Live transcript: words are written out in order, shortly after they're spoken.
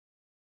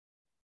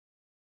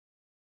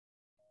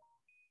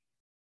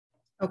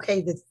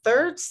Okay, the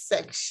third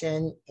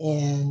section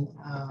in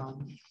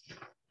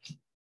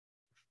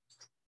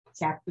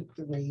chapter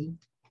 3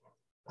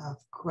 of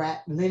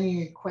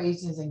linear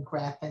equations and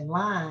graphing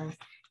lines.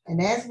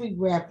 And as we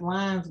graph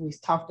lines, we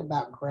talked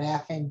about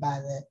graphing by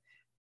the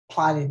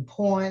plotting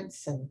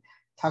points and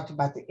talked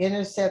about the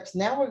intercepts.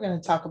 Now we're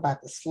going to talk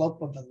about the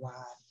slope of a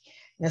line.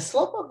 And the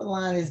slope of a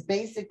line is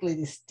basically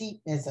the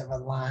steepness of a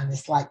line.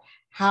 It's like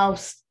how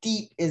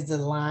steep is the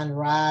line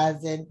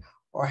rising,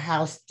 or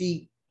how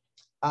steep,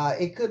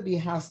 it could be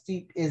how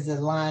steep is the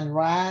line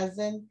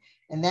rising,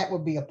 and that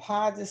would be a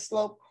positive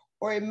slope,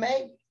 or it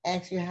may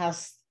ask you how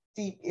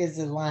steep is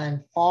the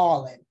line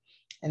falling,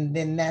 and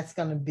then that's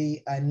going to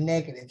be a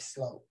negative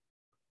slope.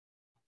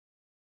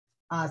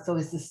 So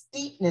it's the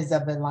steepness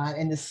of the line,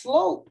 and the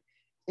slope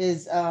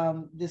is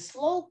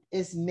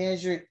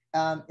measured,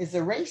 is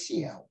a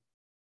ratio,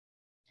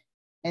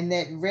 and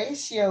that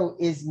ratio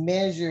is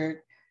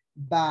measured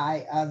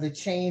by the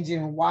change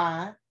in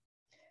y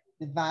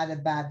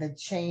divided by the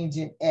change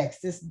in x.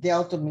 This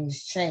delta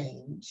means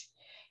change,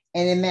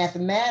 and in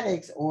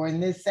mathematics, or in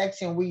this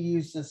section, we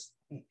use to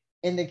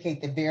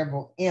indicate the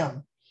variable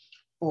m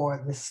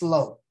for the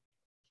slope.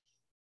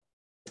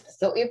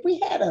 So if we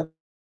had a,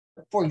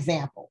 for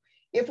example,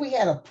 if we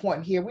had a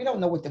point here, we don't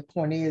know what the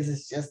point is,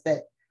 it's just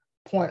that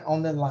point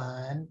on the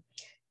line.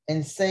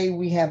 And say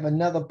we have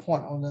another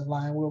point on the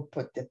line, we'll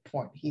put the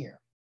point here.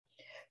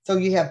 So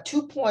you have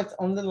 2 points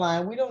on the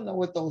line. We don't know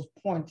what those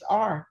points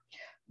are,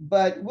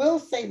 but we'll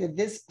say that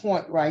this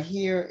point right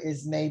here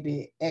is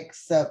maybe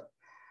x sub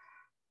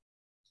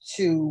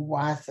 2,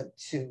 y sub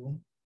 2.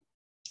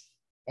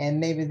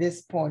 And maybe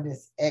this point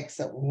is x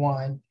sub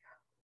 1,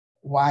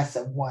 y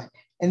sub 1.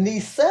 And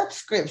these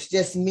subscripts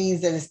just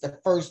means that it's the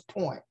first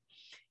point.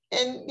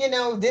 And, you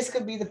know, this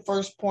could be the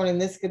first point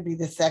and this could be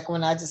the second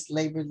one. I just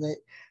labeled it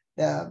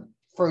the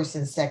first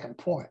and second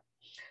point.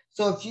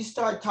 So if you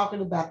start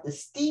talking about the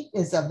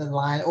steepness of the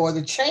line, or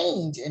the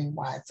change in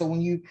y, so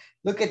when you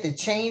look at the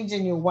change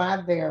in your y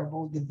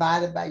variable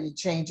divided by your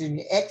change in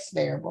your x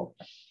variable,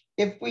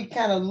 if we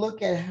kind of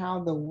look at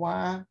how the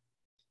y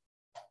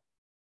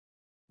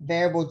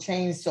variable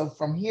changes, so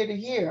from here to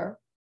here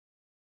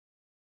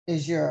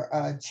is your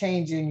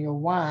change in your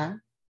y,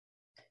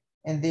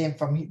 and then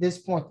from this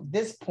point to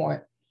this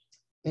point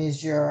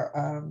is your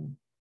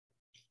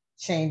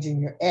change in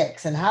your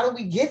x. And how do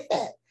we get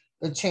that?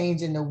 The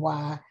change in the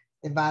y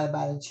divided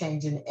by the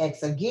change in the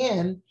x.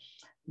 Again,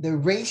 the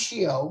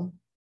ratio,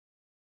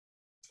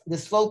 the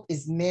slope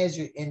is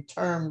measured in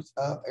terms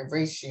of a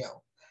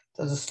ratio.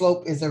 So the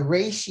slope is a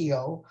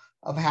ratio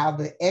of how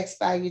the x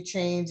value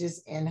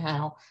changes and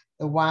how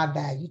the y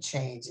value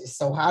changes.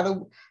 So how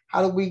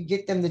do we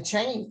get them to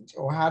change,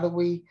 or how do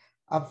we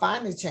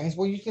find the change?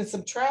 Well, you can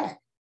subtract.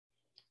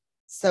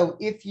 So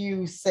if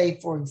you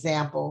say, for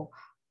example,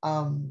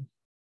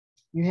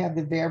 you have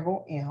the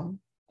variable m,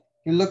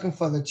 you're looking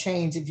for the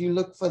change. If you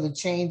look for the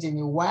change in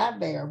your y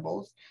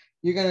variables,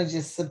 you're going to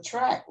just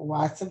subtract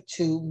y sub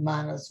 2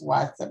 minus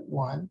y sub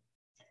 1.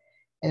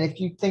 And if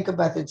you think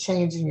about the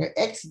change in your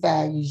x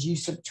values, you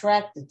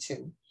subtract the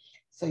 2.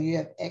 So you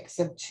have x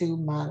sub 2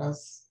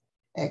 minus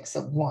x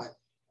sub 1.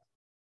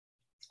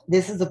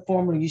 This is a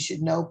formula you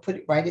should know.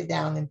 Write it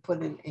down and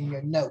put it in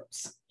your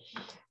notes.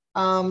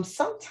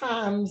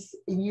 Sometimes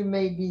you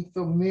may be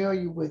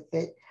familiar with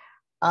it.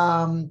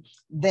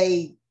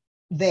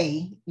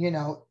 You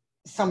know,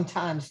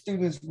 sometimes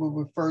students will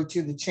refer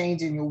to the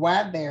change in your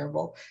y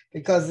variable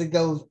because it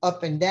goes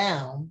up and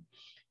down,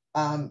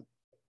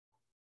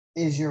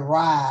 is your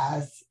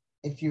rise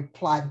if you're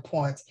plotting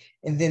points,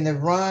 and then the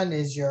run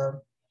is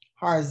your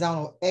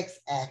horizontal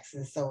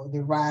x-axis, so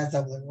the rise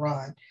of the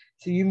run.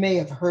 So you may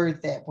have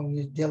heard that when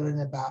you're dealing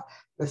about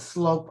the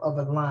slope of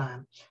a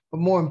line. But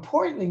more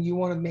importantly, you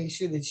want to make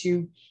sure that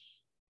you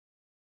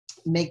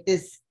make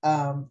this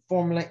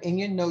formula in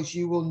your notes.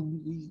 You will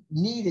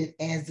need it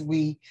as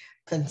we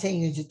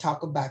continue to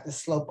talk about the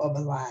slope of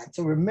a line.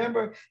 So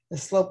remember, the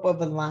slope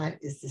of a line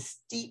is the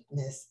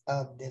steepness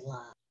of the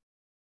line.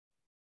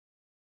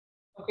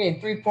 Okay, in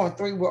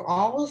 3.3, we're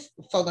also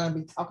going to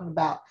be talking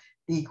about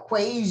the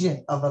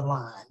equation of a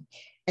line.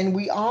 And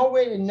we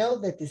already know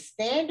that the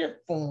standard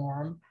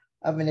form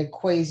of an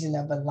equation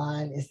of a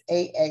line is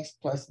ax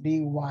plus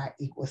by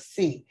equals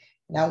c.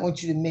 And I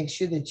want you to make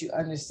sure that you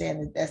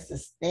understand that that's the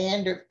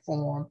standard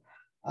form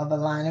of a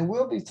line. And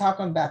we'll be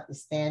talking about the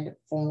standard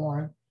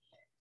form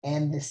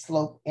and the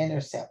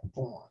slope-intercept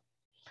form.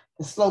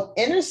 The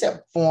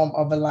slope-intercept form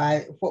of a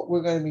line, what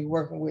we're going to be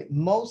working with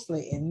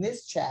mostly in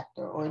this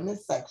chapter or in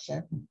this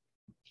section.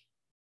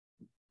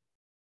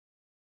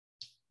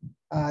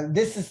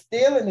 This is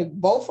still in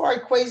both are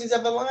equations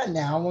of a line.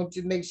 Now, I want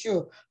you to make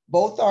sure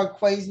both are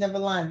equations of a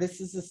line.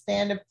 This is the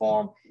standard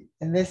form,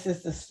 and this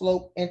is the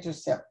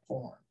slope-intercept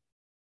form.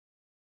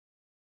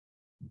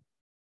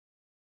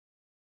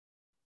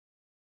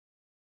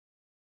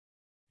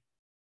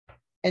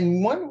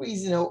 And one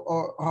reason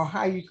or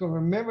how you can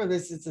remember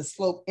this is the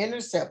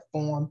slope-intercept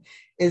form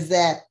is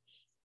that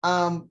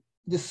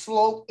the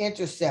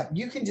slope-intercept,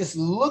 you can just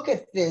look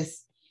at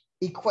this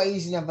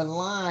equation of a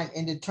line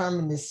and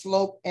determine the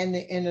slope and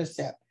the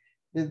intercept.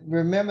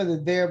 Remember, the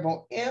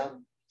variable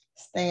m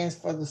stands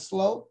for the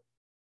slope,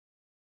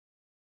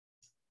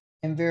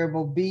 and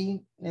variable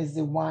b is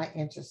the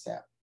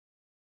y-intercept.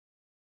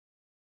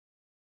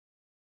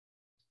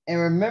 And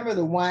remember,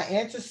 the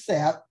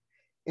y-intercept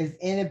is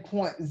any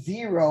point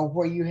 0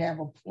 where you have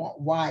a point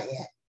y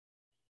at,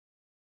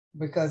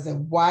 because the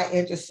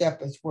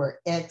y-intercept is where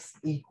x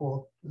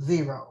equals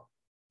 0.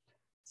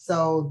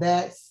 So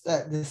that's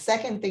the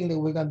second thing that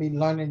we're going to be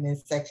learning in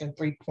section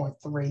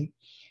 3.3.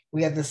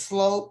 We have the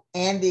slope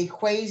and the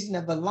equation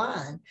of a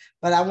line.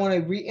 But I want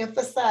to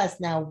reemphasize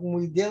now, when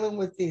we're dealing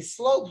with these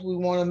slopes, we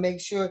want to make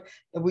sure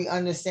that we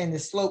understand the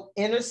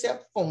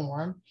slope-intercept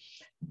form.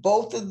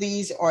 Both of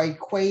these are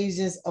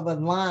equations of a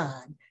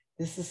line.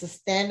 This is a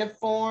standard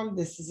form.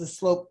 This is a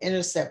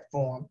slope-intercept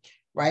form.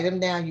 Write them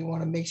down. You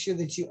want to make sure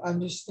that you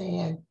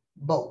understand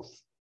both.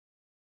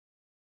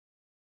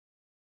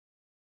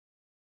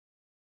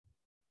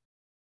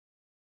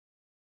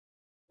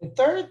 The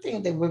third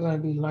thing that we're going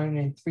to be learning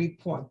in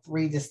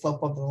 3.3, the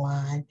slope of the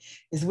line,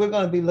 is we're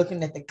going to be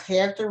looking at the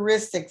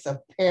characteristics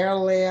of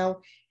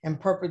parallel and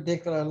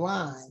perpendicular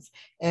lines.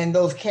 And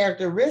those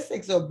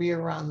characteristics will be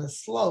around the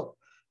slope.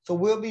 So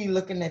we'll be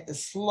looking at the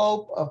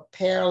slope of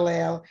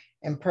parallel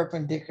and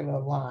perpendicular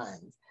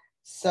lines.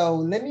 So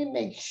let me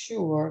make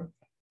sure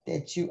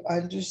that you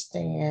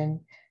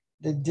understand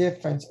the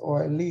difference,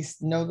 or at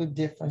least know the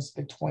difference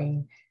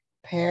between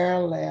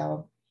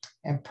parallel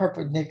and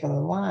perpendicular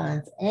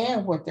lines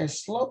and what their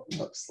slope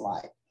looks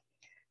like.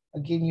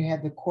 Again, you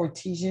have the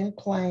Cartesian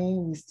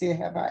plane. We still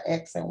have our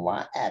x and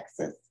y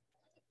axis.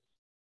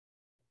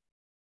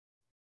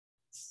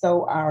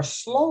 So our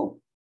slope,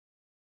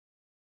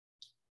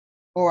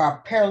 or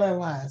our parallel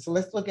lines. So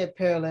let's look at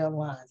parallel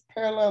lines.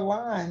 Parallel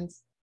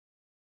lines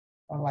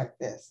are like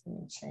this. Let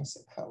me change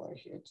the color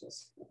here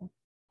just for.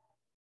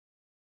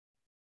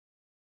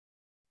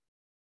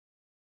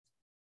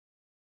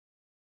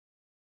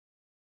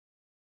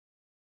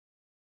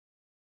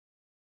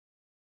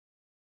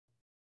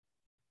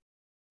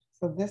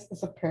 So this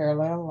is a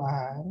parallel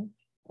line,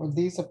 or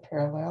these are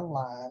parallel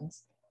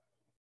lines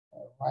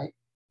right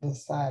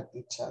beside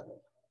each other.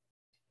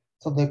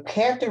 So the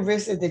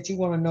characteristic that you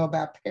want to know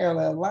about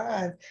parallel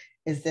lines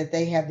is that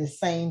they have the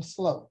same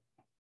slope.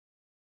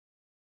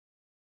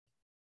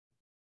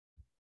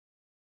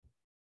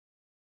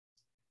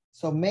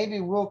 So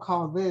maybe we'll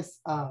call this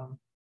the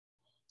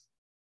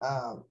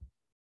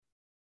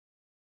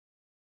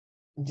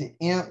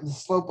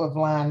slope of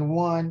line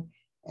 1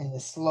 and the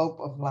slope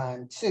of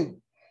line 2.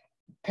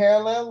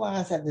 Parallel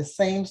lines have the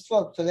same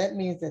slope. So that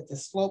means that the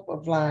slope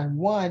of line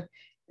 1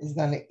 is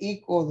going to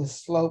equal the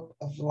slope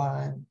of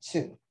line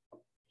 2.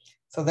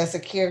 So that's a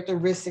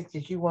characteristic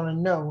that you want to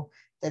know,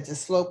 that the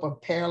slope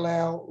of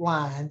parallel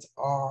lines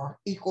are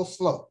equal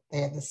slope.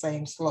 They have the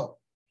same slope.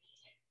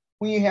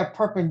 When you have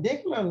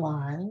perpendicular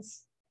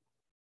lines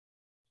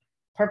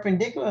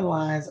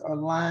are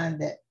lines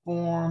that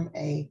form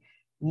a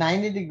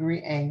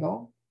 90-degree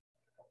angle.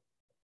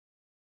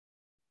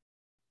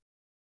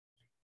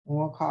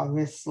 We'll call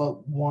this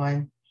slope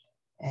 1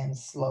 and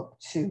slope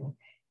 2.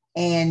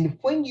 And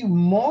when you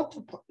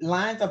multiply,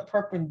 lines are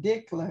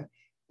perpendicular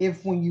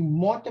when you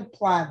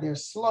multiply their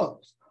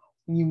slopes.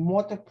 When you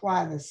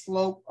multiply the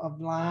slope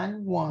of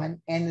line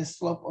 1 and the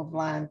slope of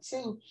line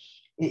 2,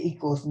 it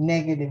equals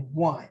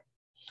 -1,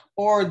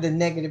 or the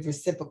negative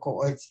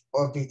reciprocal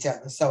of each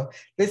other. So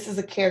this is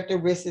a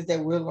characteristic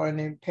that we're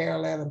learning: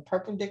 parallel and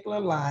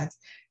perpendicular lines.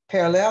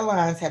 Parallel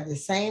lines have the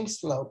same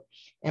slope,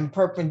 and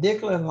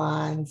perpendicular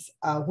lines,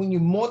 when you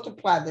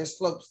multiply their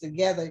slopes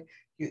together,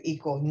 you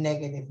equal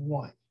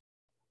 -1.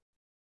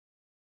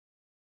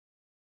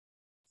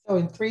 So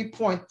in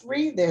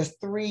 3.3, there's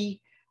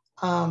three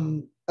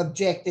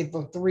objective,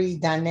 or three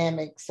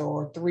dynamics,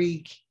 or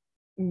three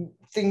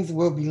things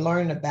we'll be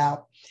learning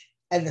about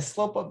at the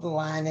slope of the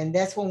line. And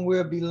that's when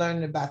we'll be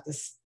learning about the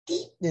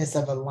steepness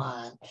of a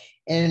line.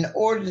 And in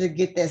order to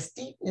get that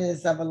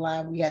steepness of a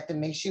line, we have to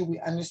make sure we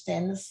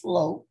understand the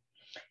slope.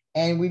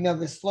 And we know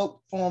the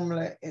slope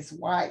formula is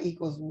y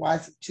equals y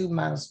sub 2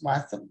 minus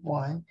y sub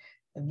 1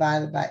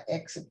 divided by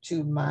x sub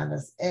 2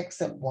 minus x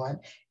sub 1.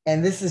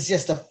 And this is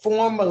just a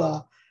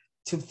formula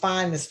to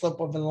find the slope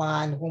of a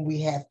line when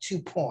we have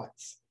 2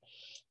 points.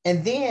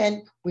 And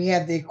then we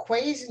have the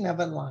equation of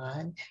a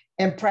line.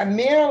 And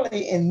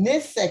primarily in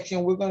this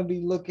section, we're going to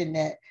be looking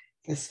at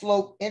the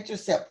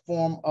slope-intercept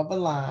form of a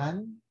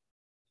line.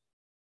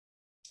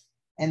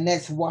 And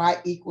that's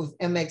y equals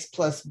mx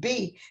plus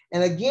b.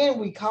 And again,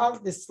 we call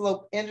it the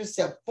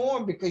slope-intercept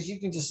form because you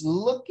can just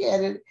look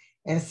at it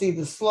and see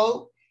the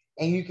slope.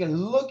 And you can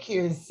look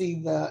here and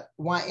see the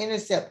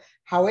y-intercept.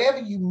 However,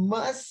 you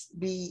must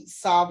be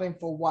solving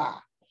for y.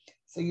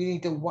 So you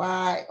need the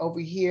y over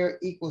here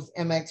equals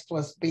mx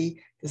plus b,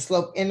 the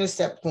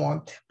slope-intercept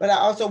form. But I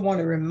also want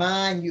to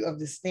remind you of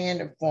the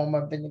standard form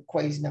of an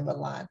equation of a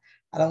line.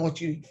 I don't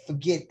want you to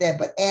forget that.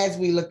 But as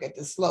we look at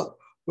the slope,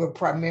 we'll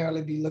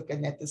primarily be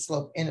looking at the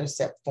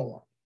slope-intercept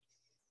form.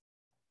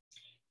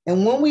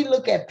 And when we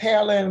look at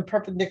parallel and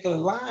perpendicular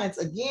lines,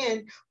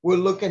 again, we're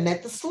looking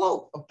at the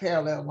slope of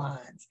parallel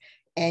lines.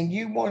 And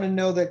you want to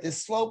know that the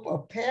slope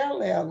of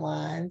parallel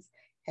lines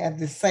have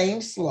the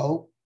same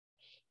slope,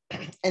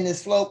 and the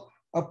slope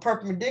of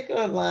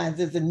perpendicular lines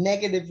is a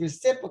negative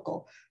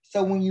reciprocal.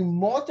 So when you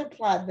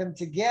multiply them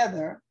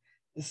together,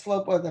 the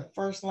slope of the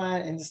first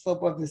line and the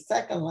slope of the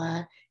second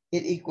line,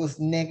 it equals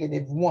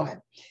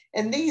 -1.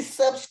 And these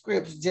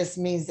subscripts just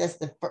means that's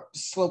the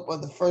slope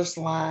of the first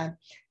line,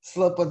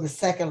 slope of the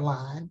second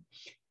line.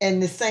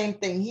 And the same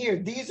thing here.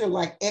 These are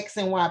like X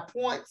and Y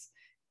points,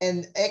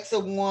 and X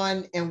of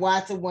 1 and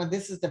Y to 1.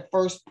 This is the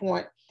first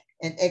point,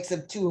 and X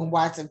of 2 and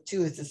Y of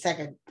 2 is the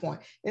second point.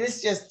 And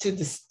it's just to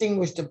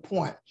distinguish the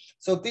point.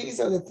 So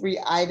these are the 3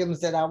 items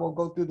that I will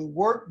go through the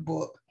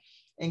workbook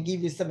and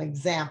give you some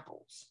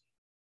examples.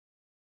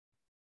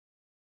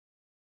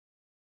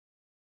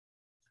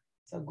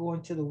 So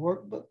going to the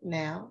workbook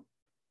now.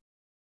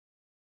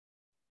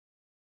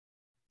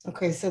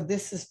 Okay, so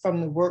this is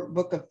from the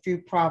workbook, a few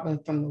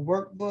problems from the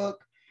workbook.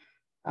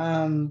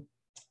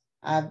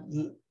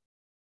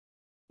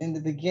 In the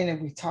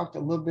beginning, we talked a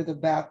little bit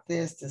about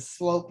this, the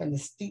slope and the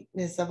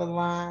steepness of a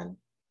line.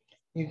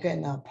 You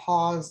can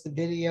pause the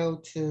video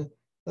to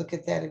look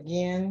at that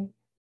again.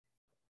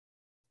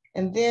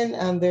 And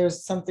then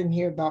there's something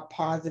here about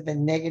positive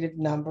and negative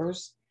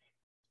numbers.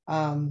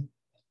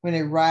 When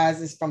it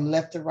rises from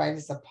left to right,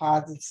 it's a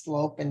positive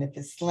slope. And if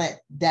it's slant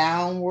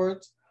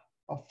downwards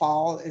or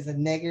fall is a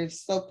negative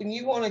slope. And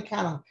you want to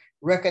kind of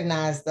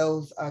recognize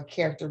those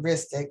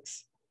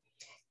characteristics.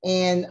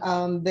 And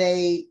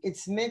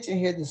it's mentioned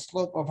here, the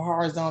slope of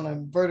horizontal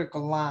and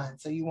vertical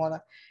lines. So you want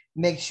to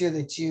make sure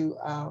that you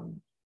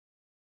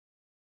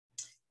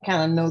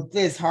kind of note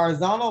this.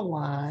 Horizontal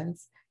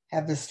lines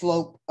have the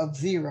slope of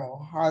 0.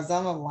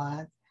 Horizontal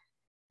lines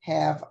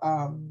have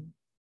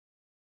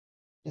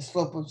the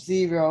slope of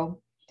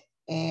 0,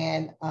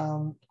 and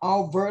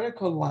all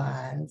vertical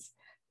lines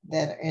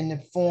that are in the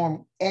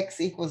form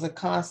x equals a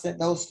constant,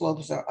 those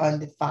slopes are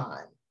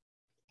undefined.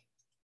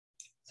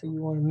 So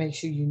you want to make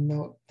sure you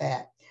note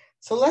that.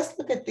 So let's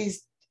look at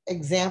these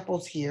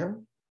examples here.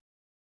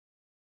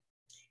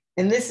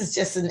 And this is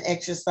just an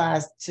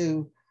exercise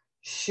to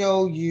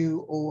show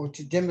you or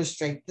to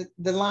demonstrate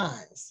the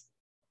lines,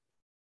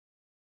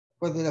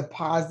 whether they're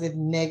positive,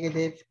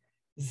 negative,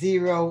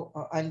 0,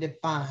 or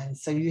undefined.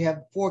 So you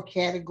have 4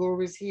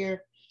 categories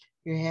here.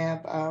 You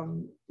have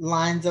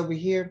lines over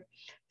here.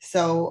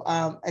 So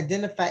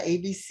identify A,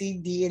 B, C,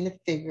 D in the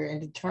figure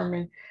and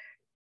determine,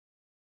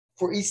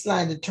 for each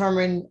line,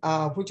 determine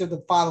which of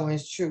the following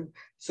is true.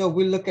 So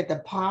we look at the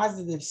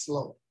positive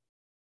slope.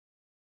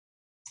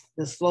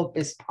 The slope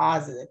is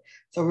positive.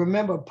 So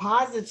remember,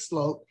 positive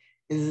slope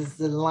is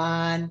the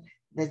line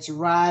that's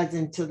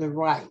rising to the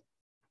right.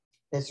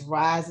 That's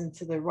rising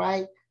to the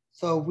right.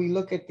 So if we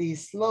look at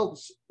these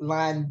slopes,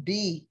 line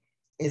B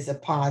is a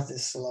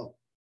positive slope.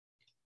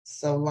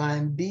 So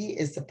line B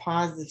is the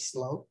positive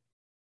slope.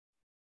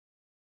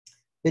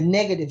 The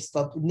negative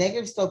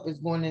slope is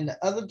going in the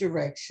other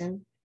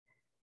direction.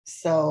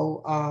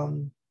 So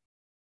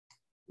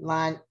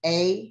line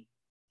A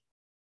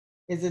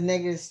is a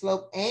negative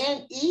slope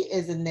and E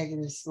is a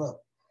negative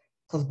slope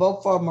because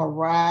both of them are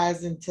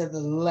rising to the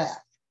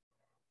left.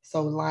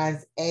 So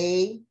lines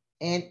A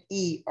and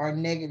E are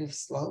negative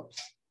slopes.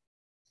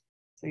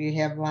 So you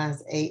have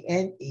lines A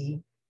and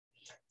E.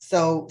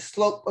 So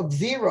slope of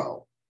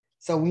 0.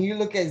 So when you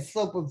look at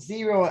slope of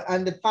 0 and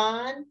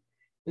undefined,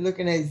 you're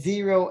looking at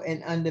 0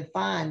 and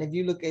undefined. If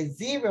you look at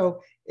 0,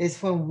 it's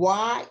when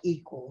y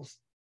equals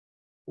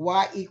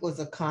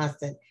a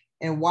constant.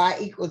 And y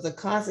equals a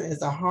constant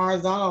is a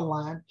horizontal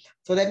line.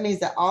 So that means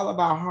that all of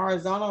our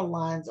horizontal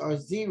lines are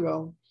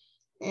 0.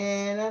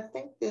 And I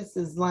think this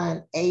is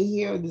line A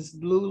here, this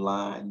blue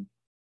line.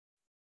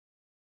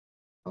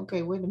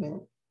 Okay, wait a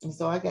minute. And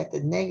so I got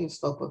the negative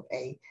slope of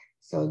A.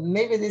 So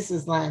maybe this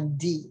is line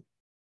D.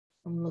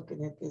 I'm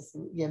looking at this.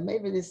 Yeah,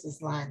 maybe this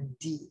is line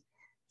D.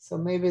 So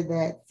maybe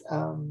that's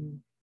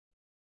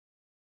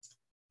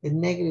the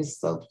negative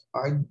slopes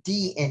are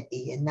D and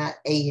E and not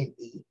A and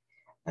E.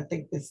 I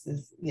think this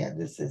is, yeah,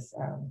 this is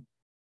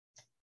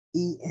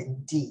E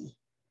and D.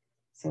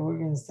 So we're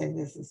going to say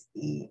this is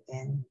E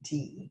and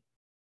D.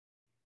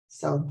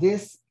 So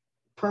this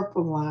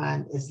purple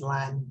line is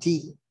line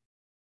D.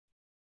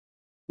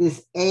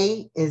 This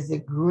A is the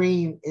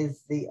green,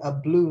 is the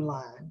blue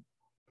line.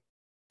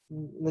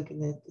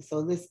 Looking at,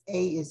 so this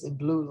A is a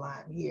blue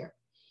line here.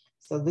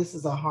 So this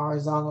is a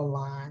horizontal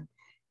line,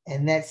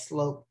 and that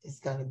slope is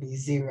going to be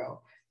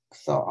 0.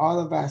 So all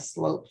of our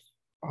slopes,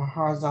 our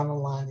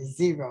horizontal line is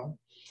 0.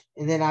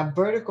 And then our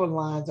vertical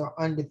lines are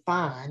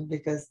undefined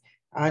because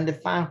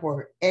undefined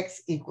where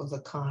x equals a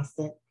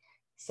constant.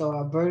 So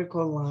our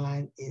vertical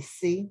line is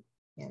C,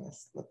 and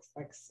this looks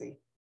like C.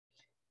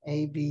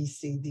 A, B,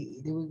 C, D,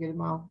 E. Did we get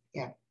them all?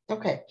 Yeah.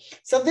 Okay.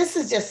 So this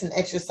is just an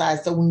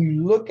exercise. So when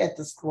you look at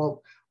the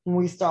slope, when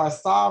we start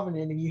solving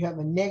it and you have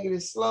a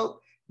negative slope,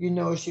 you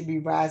know it should be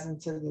rising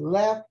to the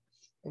left.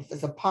 If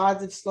it's a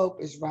positive slope,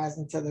 it's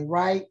rising to the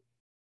right.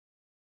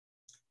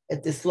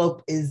 If the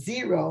slope is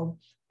 0,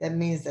 that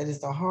means that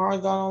it's a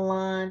horizontal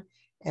line.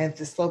 And if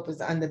the slope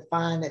is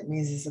undefined, that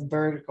means it's a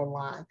vertical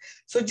line.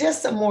 So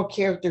just some more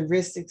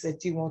characteristics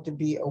that you want to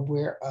be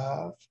aware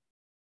of.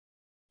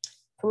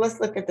 So let's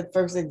look at the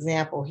first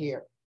example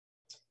here.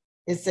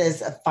 It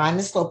says, find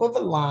the slope of a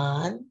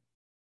line,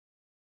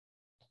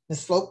 the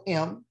slope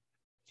M,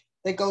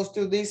 that goes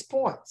through these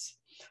points.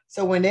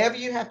 So whenever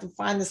you have to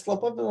find the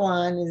slope of a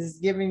line and it's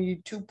giving you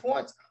 2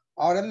 points,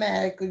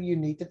 automatically you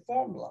need the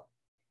formula.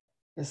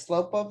 The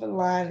slope of a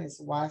line is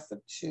y sub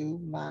 2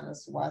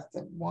 minus y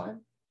sub 1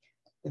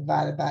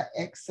 divided by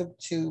x sub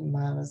 2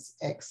 minus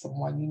x sub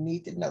 1. You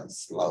need to know the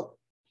slope.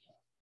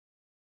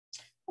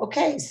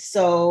 Okay,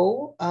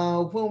 so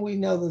when we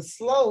know the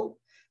slope,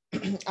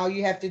 all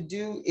you have to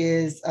do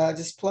is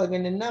just plug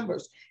in the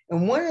numbers.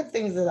 And one of the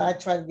things that I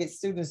try to get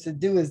students to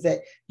do is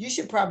that you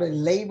should probably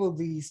label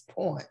these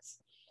points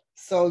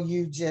so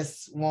you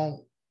just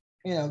won't,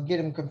 get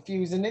them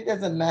confused. And it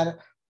doesn't matter.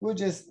 We'll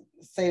just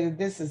say that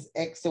this is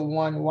x sub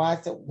 1, y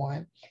sub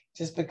 1,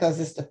 just because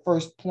it's the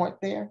first point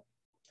there.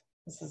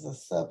 This is a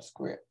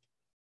subscript.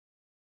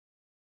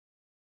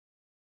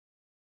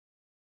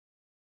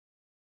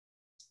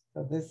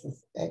 So this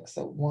is x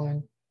sub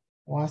 1,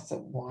 y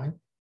sub 1.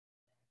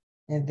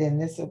 And then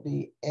this will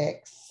be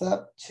x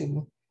sub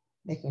 2,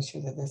 making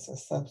sure that this is a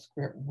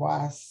subscript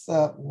y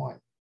sub 1.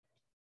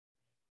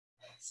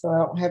 So I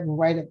don't have them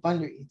right up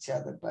under each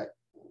other, but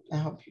I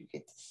hope you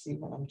get to see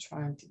what I'm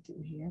trying to do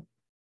here.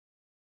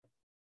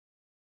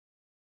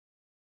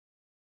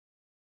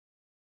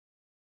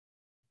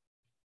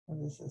 So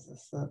this is a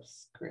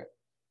subscript.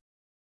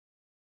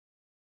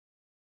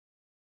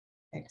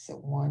 X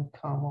sub 1,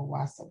 comma,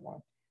 y sub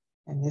 1.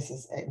 And this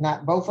is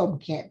not, both of them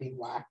can't be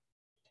y.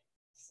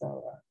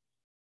 So,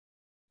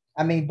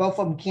 both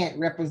of them can't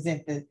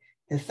represent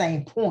the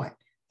same point.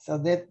 So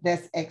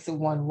that's x sub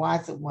 1, y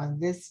sub 1.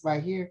 This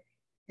right here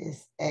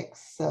is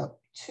x sub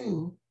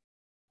 2,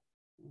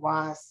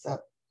 y sub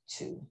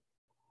 2.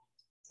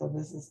 So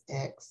this is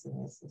x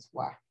and this is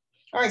y.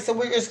 All right, so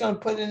we're just going to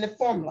put it in the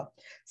formula.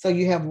 So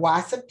you have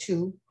y sub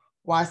 2.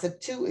 Y sub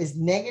 2 is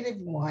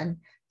 -1.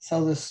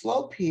 So the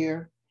slope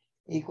here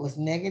equals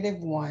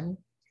 -1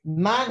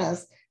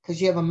 minus,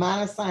 because you have a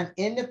minus sign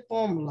in the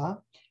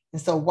formula.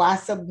 And so y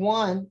sub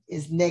 1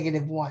 is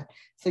 -1.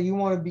 So you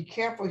want to be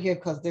careful here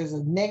because there's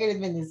a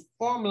negative in this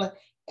formula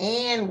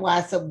and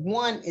y sub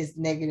 1 is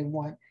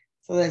 -1.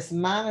 So that's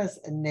minus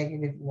a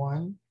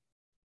 -1.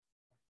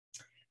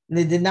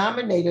 The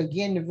denominator,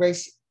 again, the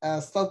ratio,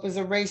 slope is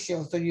a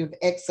ratio. So you have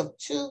x sub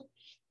 2,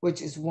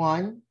 which is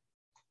 1,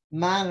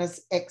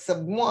 minus x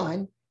sub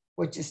 1,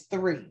 which is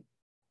 3.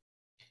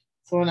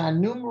 So in our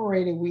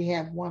numerator, we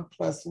have 1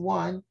 plus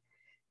 1.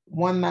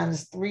 1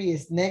 minus 3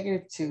 is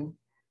 -2.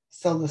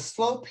 So the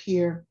slope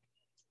here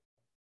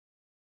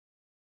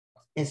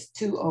is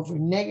 2 over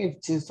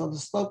 -2. So the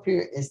slope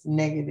here is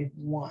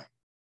 -1.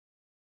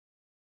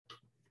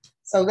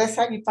 So that's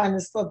how you find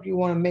the slope. You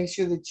want to make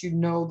sure that you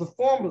know the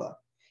formula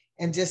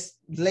and just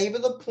label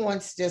the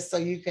points just so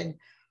you can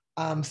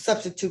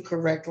substitute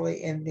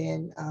correctly and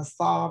then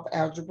solve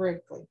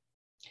algebraically.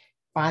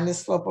 Find the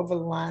slope of a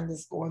line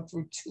that's going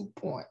through 2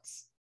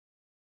 points.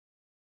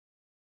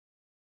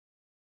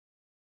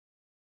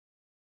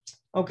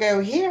 Okay,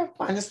 over here,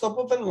 find the slope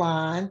of a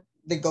line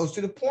that goes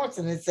through the points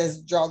and it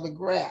says draw the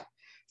graph.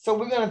 So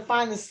we're going to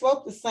find the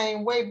slope the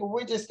same way, but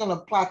we're just going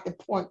to plot the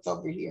points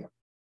over here.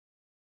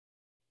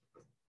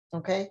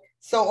 Okay,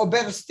 so, or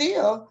better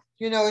still,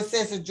 it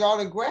says to draw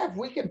the graph,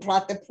 we can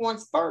plot the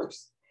points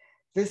first.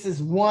 This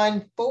is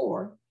 1,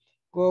 4,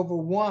 go over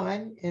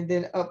 1 and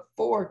then up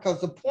 4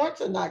 because the points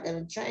are not going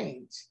to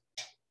change.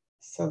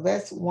 So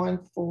that's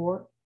 1,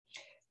 4.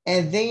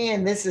 And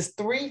then this is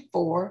 3,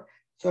 4.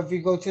 So if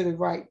you go to the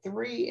right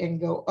 3 and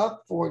go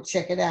up 4,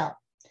 check it out.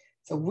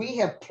 So we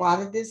have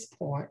plotted this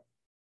point.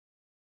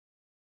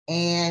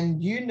 And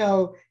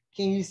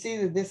can you see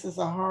that this is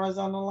a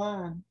horizontal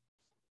line?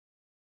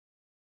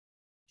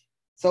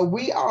 So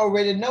we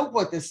already know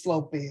what the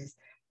slope is.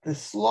 The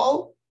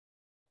slope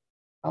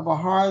of a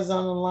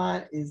horizontal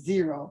line is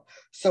 0.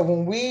 So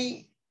when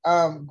we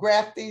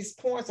graph these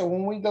points, or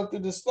when we go through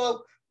the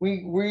slope,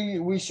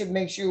 we should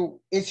make sure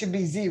it should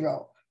be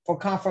 0 for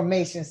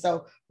confirmation.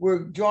 So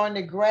we're drawing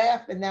the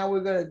graph, and now we're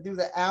going to do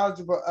the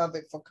algebra of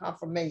it for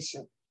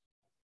confirmation.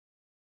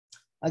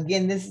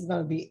 Again, this is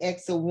going to be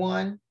x sub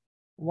 1,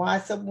 y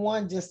sub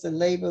 1, just to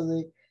label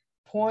the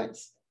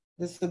points.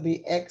 This will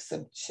be x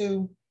sub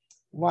 2,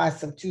 y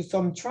sub 2. So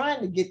I'm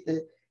trying to get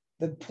the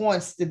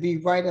points to be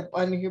right up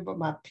under here, but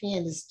my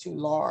pen is too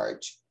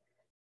large.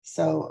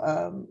 So,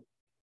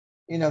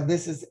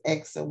 this is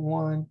x sub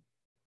 1.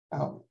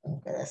 Oh,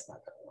 okay, that's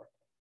not going to work.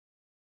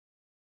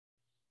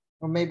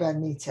 Or maybe I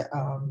need to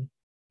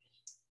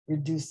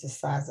reduce the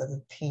size of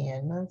the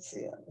pen. Let's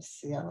see.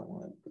 I don't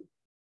want to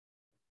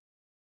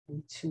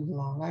be too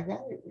long. I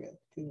got it real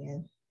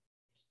thin.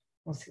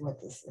 Let's see what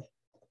this is.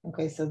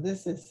 Okay, so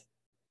this is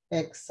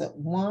x sub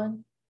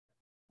 1,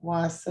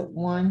 y sub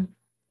 1.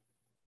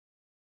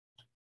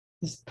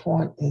 This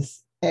point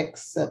is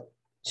x sub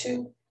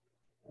 2,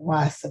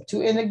 y sub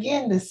 2. And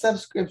again, the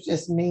subscript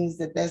just means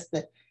that that's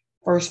the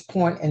first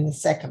point and the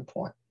second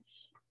point.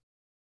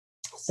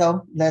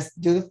 So let's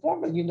do the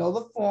formula. You know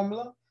the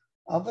formula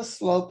of a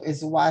slope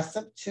is y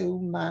sub 2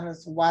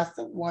 minus y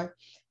sub 1.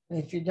 And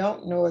if you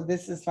don't know it,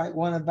 this is like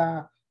one of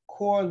our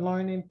core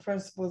learning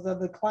principles of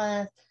the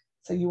class.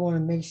 So you want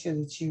to make sure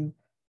that you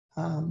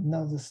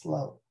know the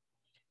slope.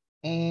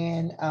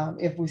 And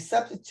if we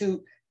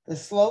substitute, the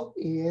slope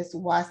is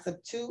y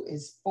sub 2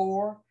 is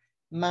 4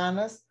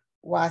 minus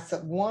y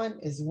sub 1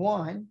 is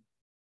 1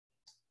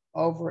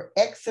 over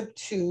x sub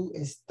 2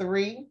 is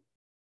 3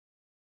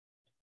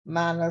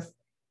 minus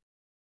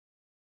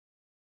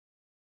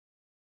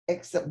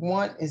x sub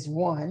 1 is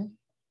 1.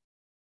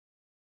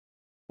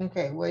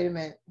 Okay, wait a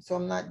minute. So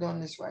I'm not doing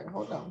this right.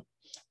 Hold on.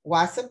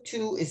 Y sub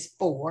 2 is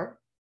 4.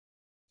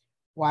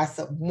 Y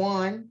sub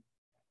 1.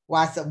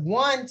 Y sub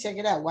 1, check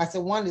it out. Y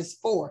sub 1 is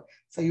 4.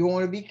 So you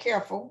want to be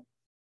careful.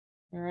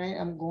 All right,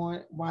 I'm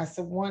going, y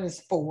sub 1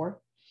 is 4.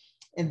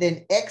 And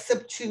then x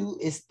sub 2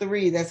 is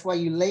 3. That's why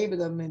you label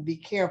them and be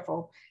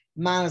careful.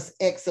 Minus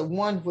x sub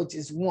 1, which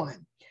is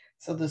 1.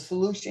 So the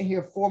solution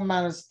here, 4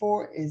 minus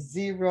 4 is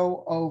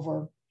 0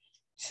 over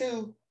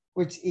 2,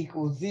 which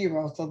equals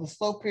 0. So the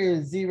slope here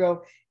is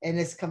 0, and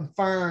it's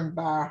confirmed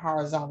by our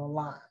horizontal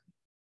line.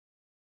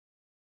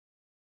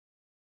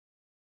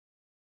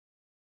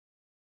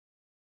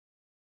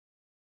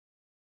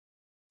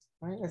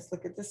 All right, let's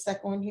look at the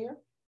second one here.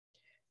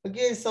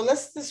 Again, so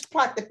let's just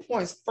plot the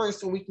points first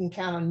so we can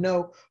kind of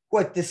know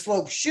what the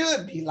slope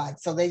should be like.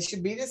 So they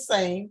should be the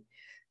same.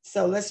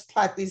 So let's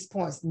plot these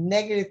points.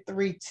 Negative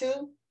 3,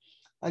 2.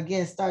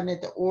 Again, starting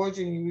at the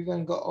origin, you're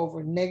going to go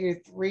over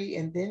negative 3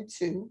 and then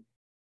 2.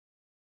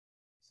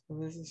 So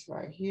this is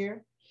right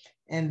here.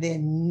 And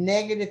then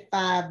negative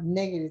 5,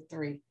 negative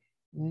 3.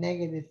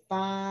 Negative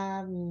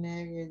 5,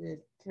 negative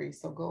 3.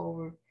 So go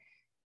over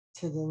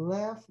to the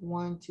left,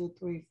 1, 2,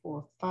 3,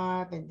 4,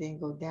 5, and then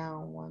go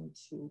down 1,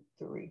 2,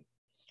 3.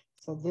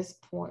 So this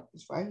point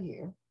is right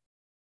here.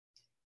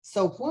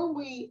 So when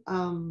we,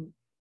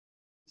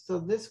 so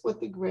this is what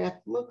the graph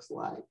looks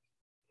like.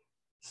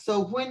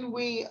 So when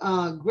we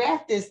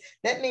graph this,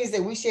 that means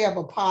that we should have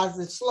a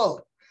positive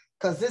slope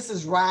because this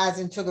is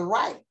rising to the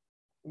right.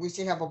 We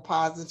should have a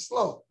positive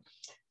slope.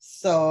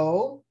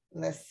 So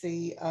let's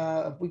see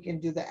if we can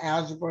do the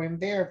algebra and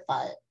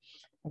verify it.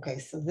 Okay,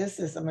 so this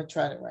is, I'm going to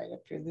try to write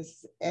up here.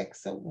 This is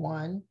x sub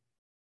 1,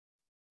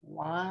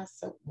 y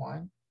sub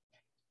 1.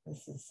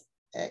 This is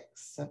x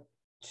sub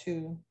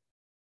 2,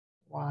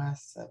 y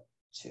sub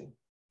 2.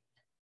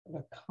 Put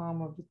a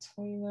comma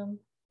between them.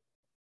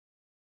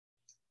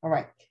 All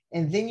right,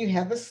 and then you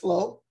have a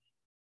slope.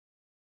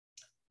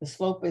 The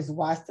slope is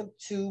y sub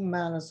 2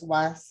 minus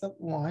y sub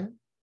 1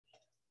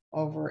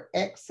 over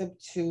x sub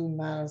 2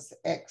 minus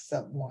x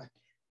sub 1.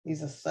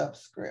 These are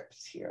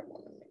subscripts here. I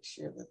want to make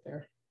sure that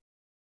they're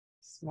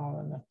small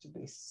enough to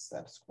be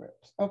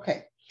subscripts.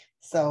 Okay,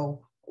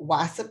 so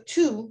y sub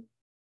 2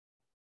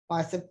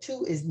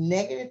 is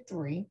negative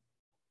 3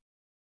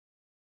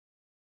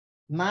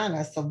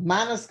 minus, so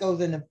minus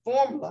goes in the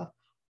formula,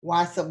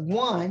 y sub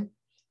 1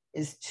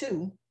 is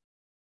 2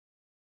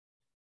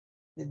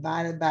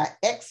 divided by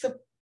x sub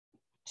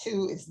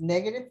 2 is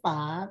negative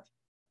 5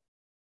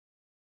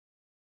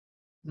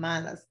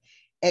 minus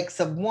x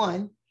sub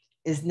 1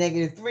 is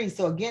negative 3.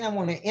 So again, I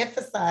want to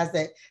emphasize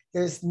that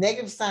there's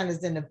negative sign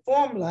is in the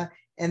formula,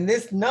 and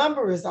this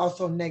number is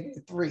also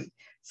negative 3.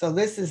 So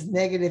this is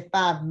negative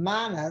 5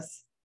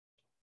 minus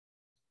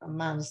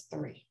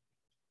 3.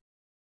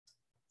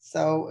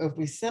 So if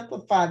we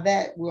simplify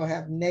that, we'll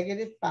have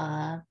negative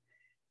 5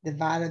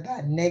 divided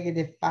by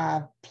negative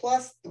 5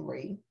 plus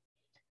 3,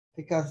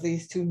 because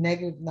these two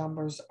negative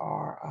numbers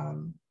are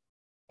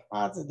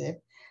positive.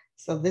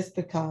 So this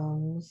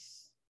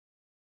becomes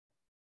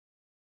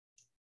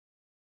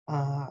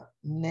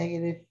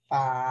negative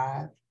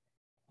 5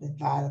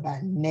 divided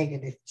by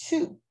negative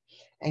 2.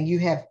 And you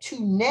have two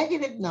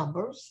negative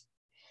numbers.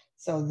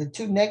 So the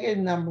two negative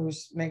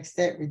numbers makes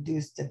that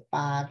reduced to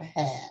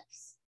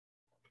 5/2.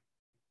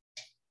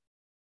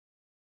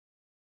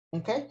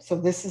 Okay, so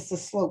this is the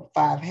slope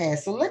 5/2.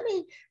 So let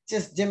me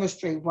just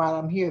demonstrate while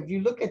I'm here. If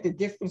you look at the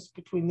difference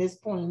between this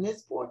point and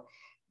this point,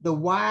 the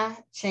y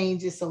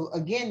changes. So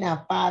again,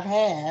 now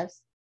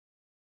 5/2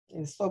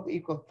 and slope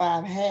equal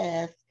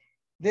 5/2.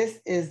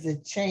 This is the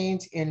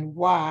change in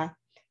y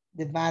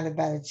divided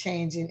by the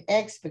change in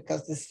x,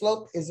 because the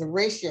slope is a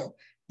ratio.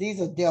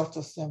 These are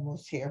delta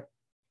symbols here.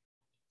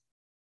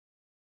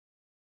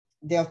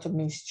 Delta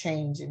means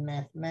change in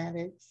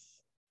mathematics.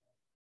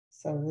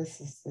 So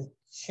this is the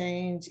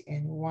change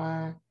in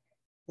y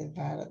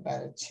divided by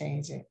the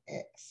change in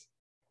x.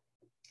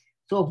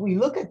 So if we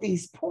look at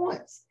these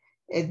points,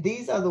 if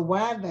these are the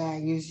y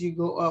values, you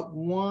go up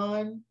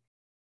 1,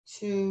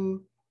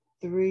 2,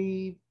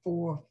 3,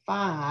 4,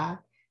 5.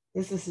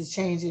 This is the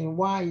change in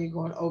y. You're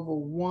going over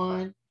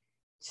 1,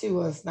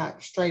 2. It's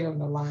not straight on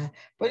the line.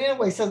 But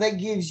anyway, so that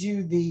gives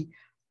you the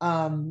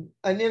an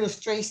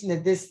illustration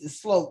that this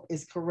slope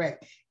is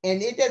correct.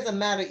 And it doesn't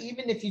matter,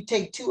 even if you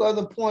take two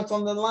other points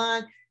on the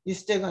line, you're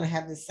still going to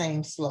have the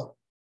same slope.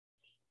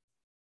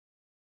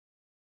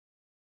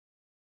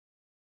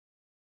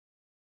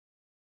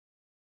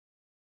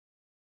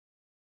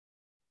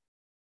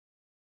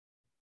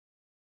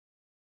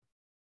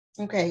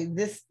 Okay,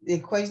 the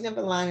equation of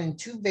a line in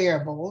two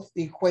variables.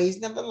 The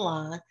equation of a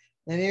line,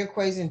 linear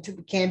equation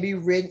can be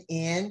written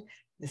in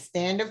the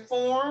standard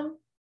form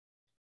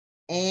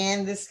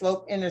and the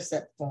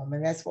slope-intercept form,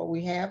 and that's what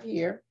we have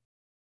here.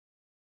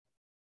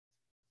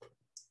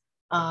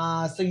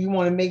 So you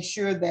want to make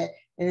sure that,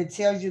 and it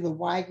tells you the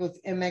y equals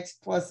mx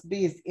plus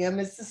b is m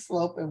is the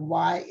slope and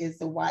y is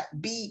the y,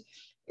 b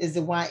is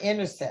the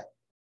y-intercept.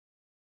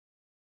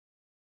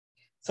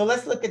 So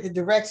let's look at the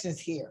directions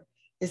here.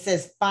 It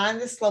says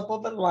find the slope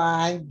of a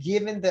line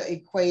given the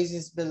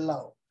equations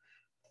below.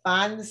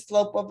 Find the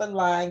slope of a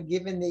line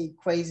given the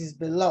equations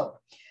below.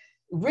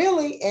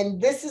 Really,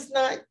 and this is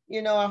not,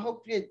 you know, I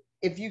hope that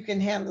if you can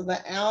handle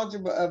the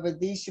algebra of it,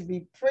 these should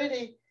be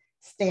pretty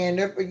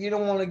standard, but you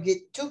don't want to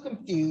get too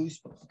confused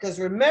because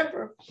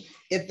remember,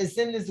 if it's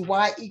in this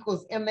y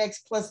equals mx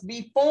plus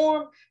b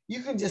form,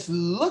 you can just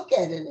look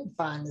at it and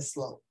find the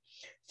slope.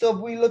 So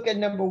if we look at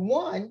number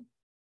one,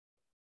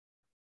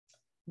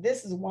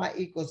 this is y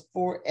equals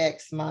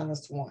 4x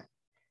minus 1.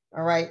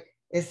 All right,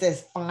 it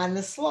says find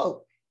the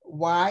slope,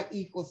 y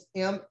equals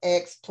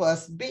mx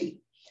plus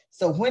b.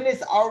 So when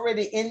it's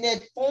already in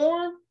that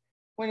form,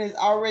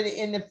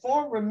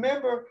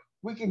 remember,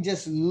 we can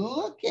just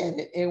look at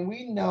it and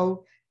we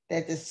know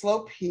that the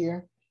slope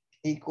here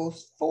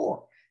equals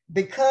 4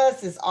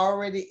 because it's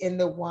already in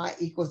the y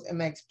equals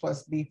mx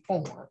plus b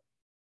form.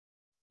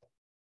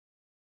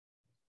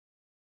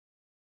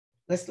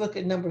 Let's look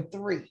at number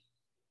 3.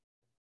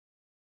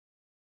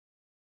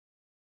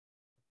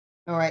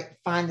 All right,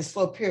 find the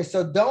slope here.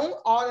 So don't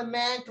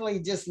automatically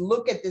just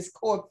look at this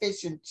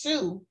coefficient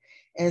 2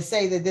 and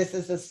say that this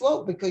is a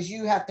slope because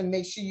you have to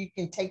make sure you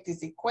can take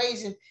this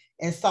equation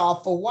and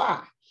solve for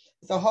y.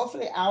 So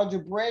hopefully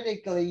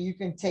algebraically you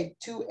can take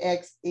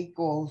 2x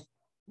equals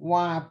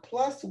y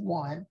plus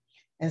 1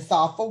 and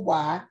solve for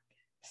y.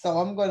 So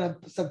I'm going to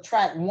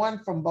subtract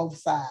 1 from both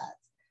sides.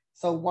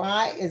 So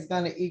y is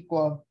going to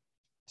equal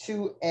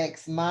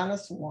 2x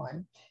minus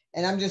 1.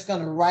 And I'm just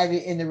going to write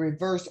it in the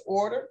reverse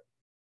order.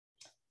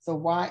 So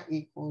y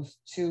equals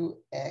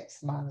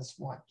 2x minus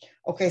 1.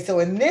 Okay, so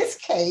in this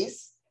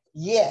case,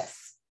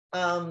 yes,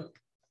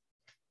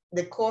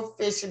 the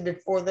coefficient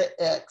before the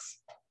x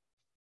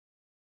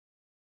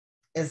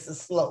is the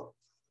slope.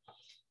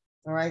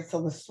 All right,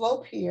 so the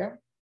slope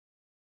here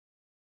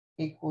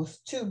equals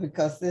 2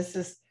 because this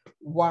is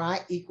y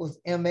equals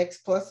mx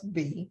plus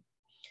b.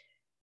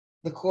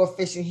 The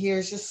coefficient here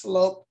is your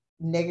slope.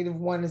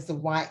 -1 is the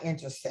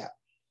y-intercept.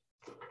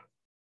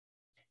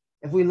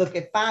 If we look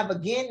at 5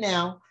 again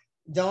now,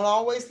 don't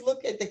always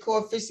look at the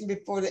coefficient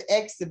before the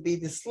x to be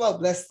the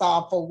slope. Let's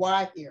solve for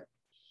y here.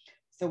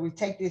 So we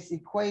take this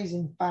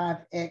equation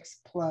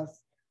 5x plus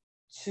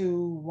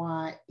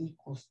 2y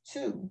equals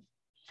 2.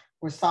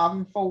 We're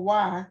solving for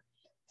y.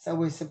 So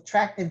we're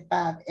subtracting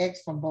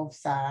 5x from both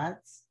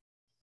sides.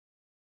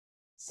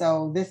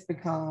 So this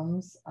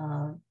becomes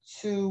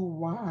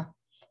 2y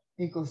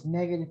equals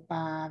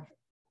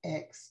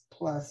 -5x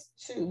plus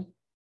 2.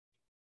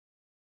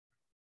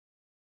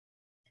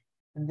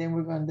 And then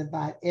we're going to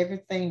divide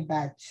everything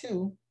by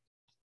 2.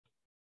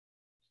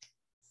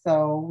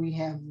 So we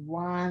have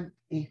y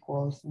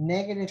equals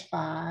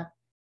 -5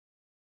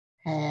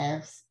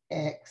 halves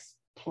x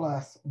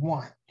plus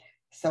 1.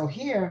 So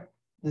here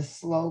the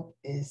slope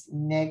is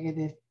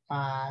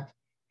 -5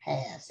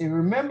 halves. So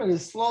remember the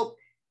slope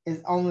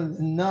is only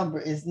the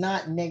number. It's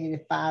not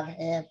 -5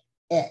 half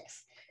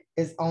x.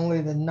 It's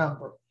only the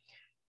number.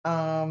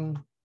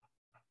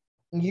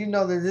 You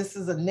know that this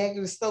is a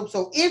negative slope.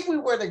 So if we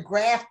were to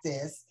graph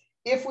this,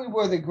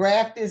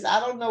 I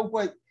don't know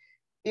what,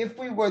 if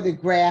we were to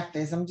graph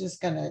this, I'm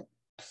just going to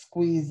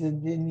squeeze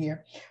it in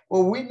here.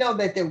 Well, we know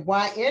that the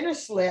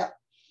y-intercept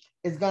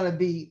is going to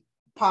be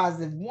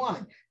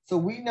 +1. So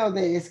we know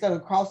that it's going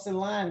to cross the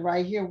line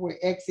right here where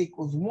x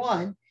equals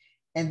 1.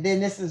 And then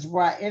this is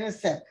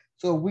y-intercept.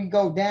 So if we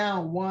go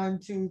down 1,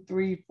 2,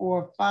 3,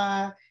 4,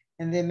 5,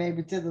 and then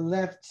maybe to the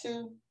left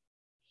 2,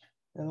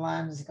 the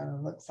line is going to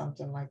look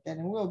something like that.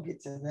 And we'll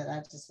get to that.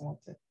 I just want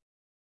to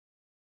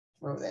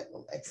throw that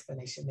little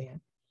explanation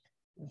in.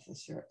 This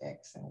is your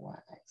x and y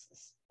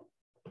axis.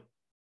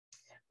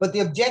 But the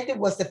objective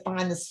was to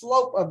find the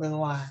slope of the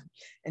line.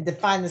 And to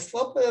find the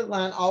slope of the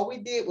line, all we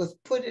did was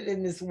put it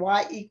in this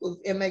y equals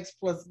mx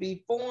plus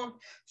b form.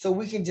 So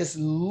we can just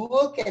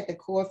look at the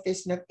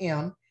coefficient of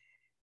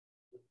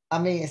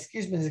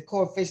the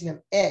coefficient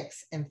of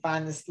x and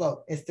find the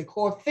slope. It's the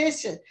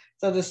coefficient.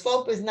 So the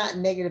slope is not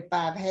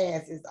 -5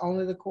 halves. It's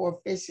only the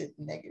coefficient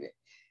negative.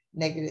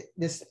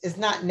 This is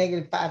not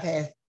 -5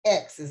 halves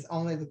x. Is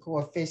only the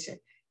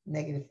coefficient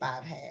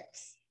 -5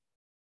 halves.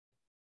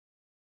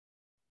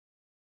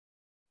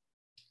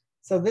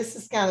 So this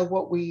is kind of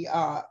what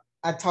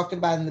I talked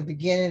about in the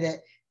beginning,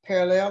 that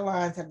parallel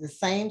lines have the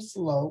same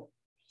slope,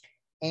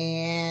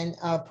 and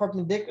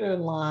perpendicular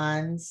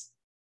lines,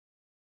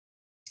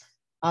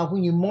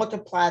 when you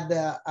multiply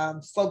the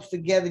slopes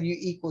together, you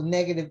equal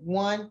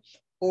 -1,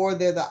 or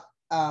they're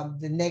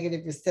the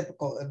negative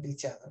reciprocal of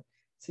each other.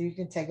 So you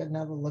can take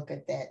another look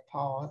at that,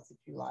 pause if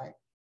you like.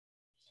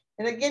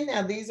 And again,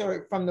 now these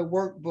are from the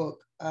workbook,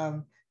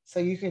 so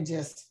you can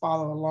just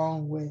follow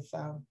along with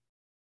the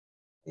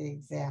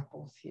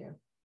examples here.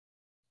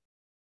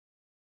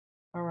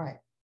 All right.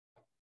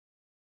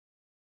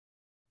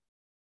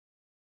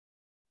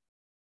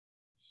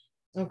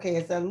 Okay,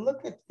 as I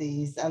look at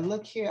these, I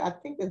look here, I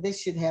think that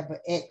this should have an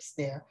X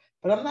there,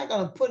 but I'm not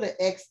going to put an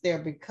X there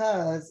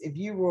because if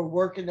you were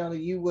working on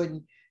it, you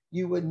wouldn't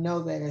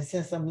know that. And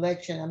since I'm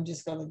lecturing, I'm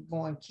just going to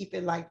go and keep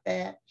it like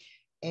that,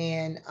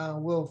 and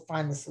we'll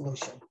find the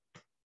solution.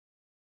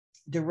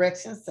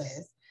 Direction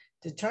says,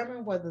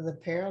 determine whether the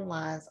pair of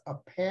lines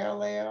are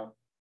parallel,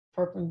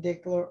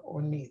 perpendicular,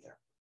 or neither.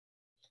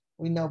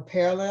 We know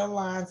parallel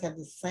lines have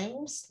the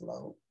same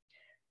slope.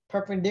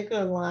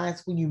 Perpendicular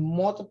lines, when you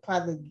multiply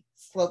the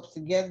slopes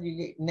together, you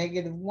get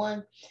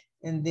 -1,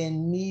 and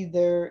then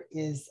neither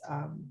is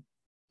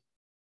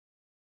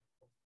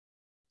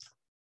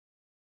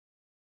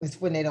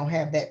when they don't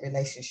have that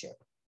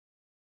relationship.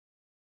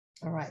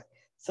 All right,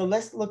 so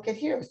let's look at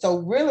here. So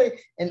really,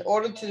 in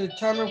order to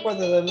determine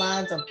whether the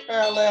lines are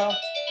parallel,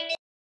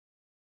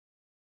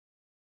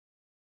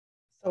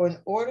 so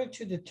in order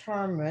to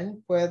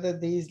determine whether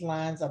these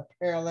lines are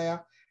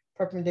parallel,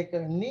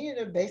 perpendicular,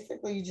 neither,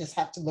 basically you just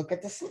have to look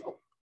at the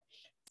slope.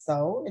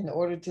 So in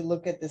order to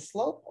look at the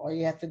slope, all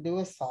you have to do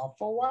is solve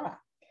for y.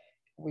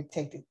 We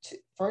take the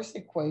first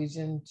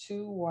equation,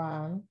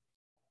 2y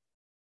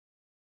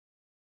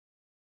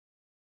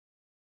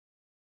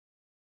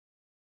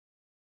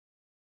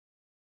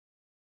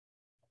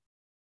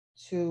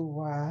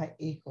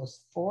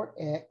equals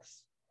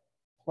 4x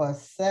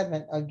plus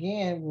 7.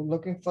 Again, we're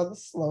looking for the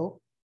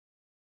slope.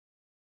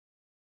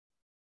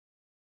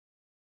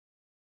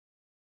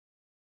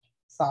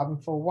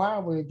 Solving for y,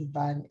 we're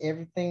dividing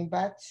everything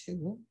by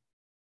 2.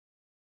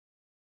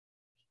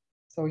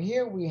 So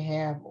here we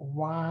have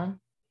y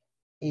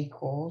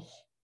equals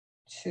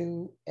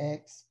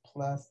 2x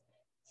plus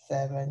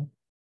 7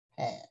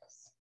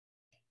 halves.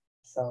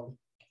 So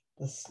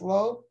the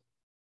slope,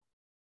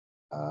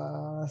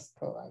 let's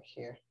go right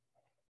here.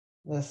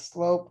 The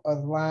slope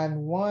of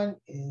line 1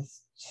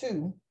 is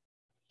 2.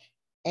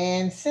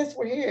 And since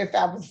we're here, if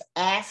I was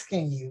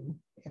asking you,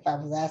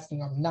 I'm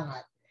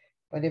not,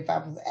 but if I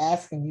was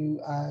asking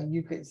you,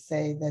 you could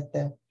say that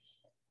the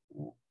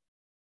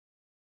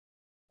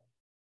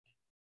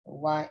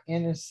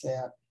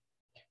y-intercept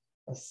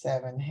was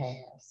 7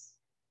 halves.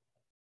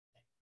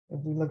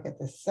 If we look at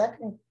the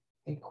second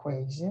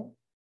equation,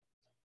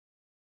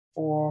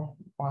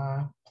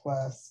 4y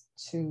plus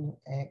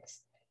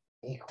 2x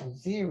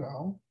equals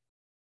 0,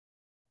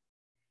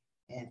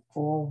 and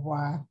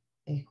 4y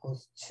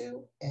equals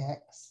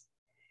 2x,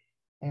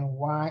 and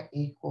y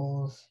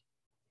equals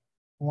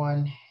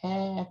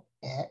 1/2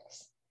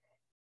 x,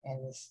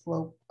 and the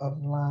slope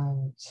of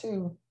line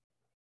 2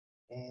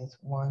 is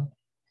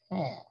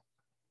 1/2.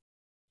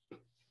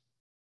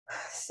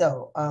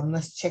 So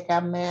let's check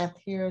our math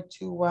here.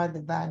 2y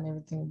dividing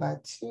everything by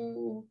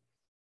 2.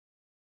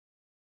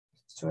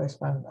 2x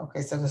minus,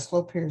 okay, so the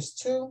slope here is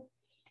 2.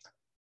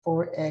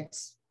 4y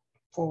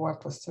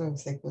plus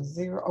 2x equals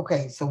 0.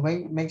 Okay, so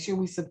make sure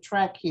we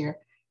subtract here.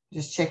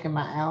 Just checking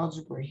my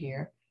algebra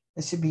here.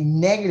 It should be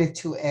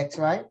 -2x,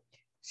 right?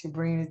 Should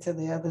bring it to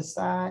the other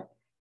side.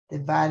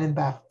 Divided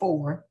by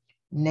 4.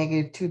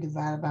 -2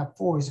 divided by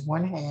 4 is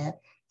 1/2.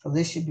 So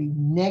this should be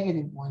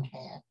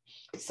 -1/2.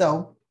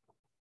 So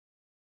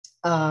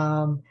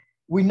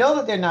we know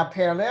that they're not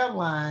parallel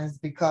lines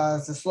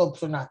because the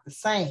slopes are not the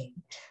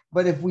same.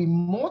 But if we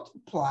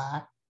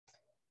multiply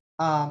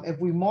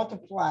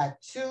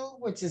 2,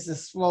 which is the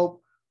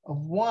slope of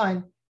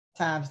 1,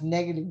 times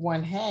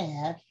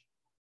 -1/2,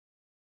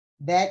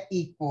 that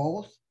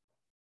equals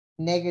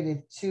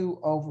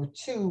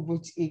 -2/2,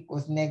 which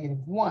equals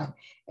 -1.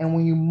 And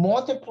when you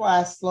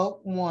multiply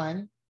slope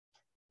 1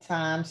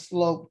 times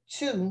slope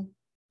 2,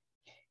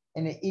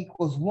 and it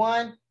equals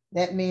 1,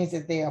 that means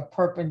that they are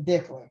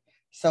perpendicular.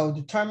 So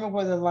determine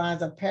whether the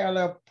lines are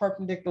parallel,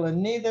 perpendicular,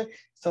 neither.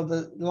 So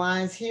the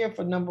lines here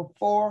for number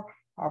 4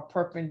 are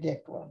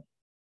perpendicular.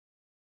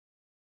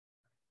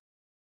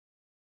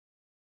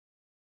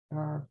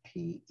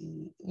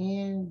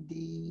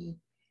 Perpendicular.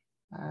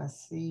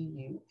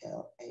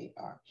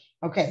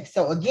 Okay,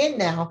 so again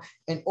now,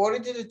 in order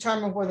to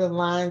determine whether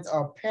lines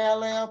are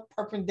parallel,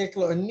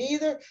 perpendicular, or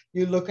neither,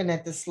 you're looking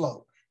at the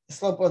slope. The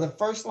slope of the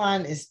first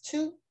line is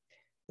 2.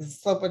 The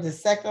slope of the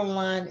second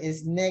line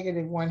is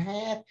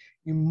 -1/2.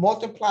 You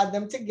multiply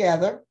them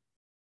together.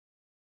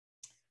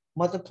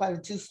 Multiply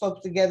the two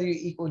slopes together, you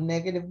equal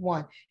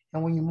 -1.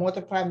 And when you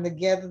multiply them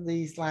together,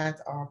 these lines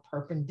are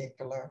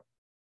perpendicular.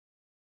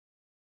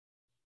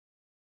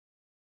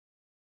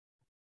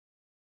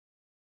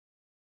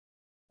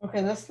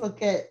 Okay, let's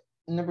look at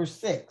number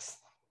 6.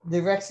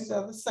 Directions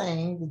are the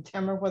same.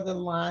 Determine whether the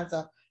lines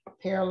are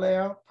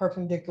parallel,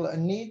 perpendicular, or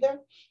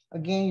neither.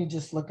 Again, you're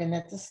just looking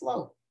at the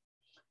slope.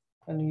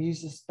 I'm going to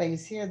use the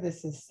space here.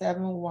 This is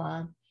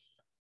 7y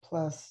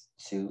plus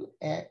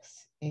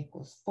 2x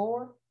equals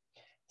 4.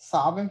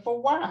 Solving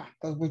for y,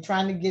 because we're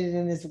trying to get it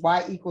in this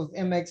y equals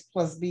mx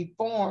plus b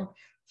form.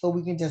 so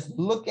we can just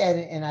look at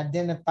it and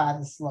identify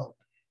the slope.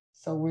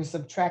 So we're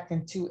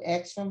subtracting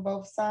 2x from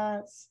both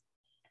sides.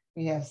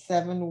 We have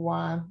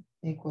 7y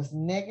equals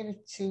negative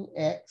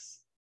 2x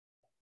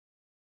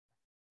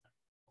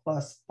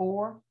plus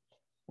 4.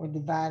 We're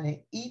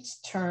dividing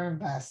each term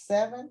by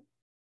 7.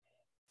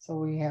 So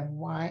we have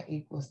y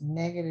equals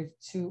negative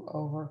 2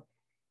 over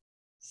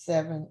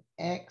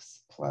 7x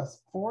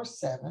plus 4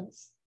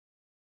 sevenths.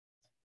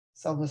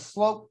 So the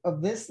slope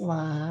of this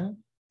line,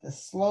 the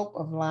slope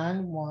of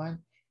line 1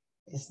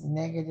 is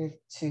negative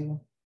 2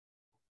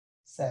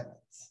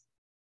 sevenths.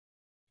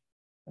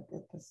 Look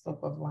at the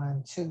slope of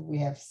line 2. We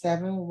have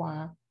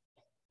 7y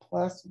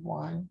plus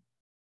 1,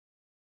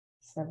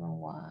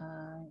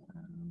 7y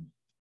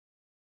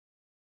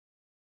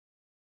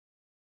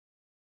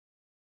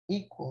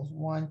equals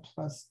 1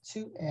 plus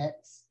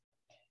 2x.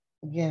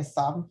 Again,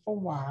 solving for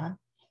y.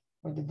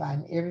 We're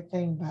dividing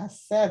everything by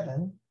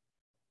 7.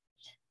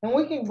 And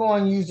we can go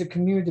and use the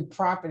community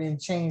property and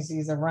change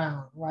these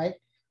around, right?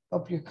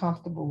 Hope you're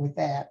comfortable with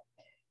that.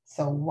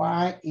 So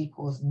y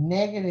equals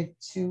negative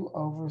 2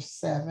 over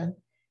 7x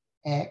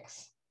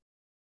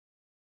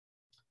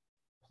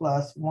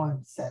plus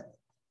 1/7.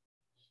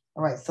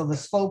 All right, so the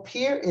slope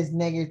here is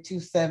negative 2,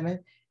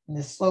 7, and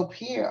the slope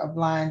here of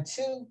line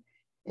 2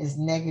 is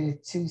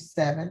negative 2,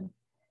 7.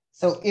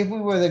 So if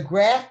we were to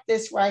graph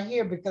this right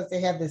here, because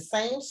they have the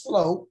same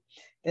slope,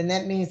 then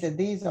that means that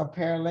these are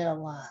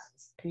parallel lines.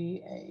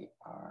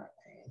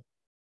 P-A-R-A.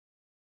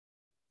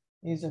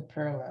 These are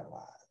parallel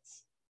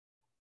lines.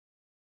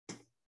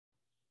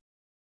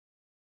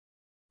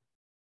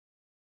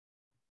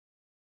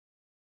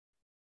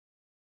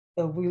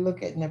 So if we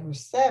look at number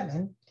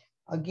 7,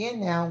 again,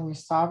 now we're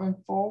solving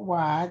for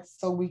y,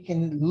 so we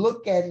can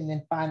look at it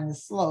and find the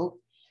slope.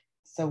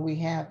 So we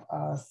have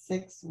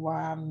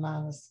 6y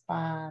minus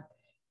 5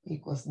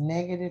 equals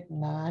negative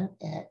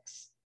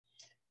 9x.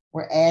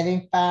 We're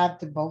adding 5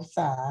 to both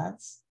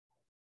sides.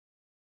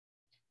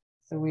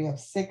 So we have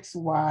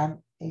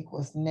 6y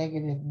equals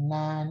negative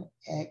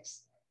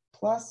 9x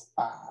plus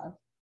 5,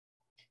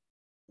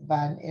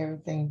 dividing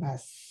everything by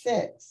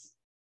 6.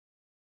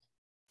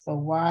 So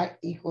y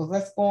equals,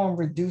 let's go and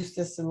reduce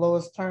this to the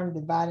lowest term,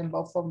 dividing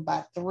both of them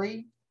by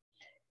 3.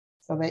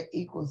 So that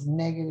equals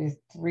negative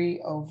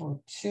 3 over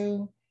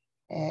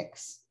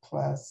 2x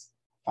plus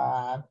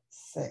 5,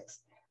 6.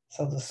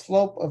 So the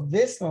slope of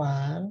this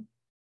line,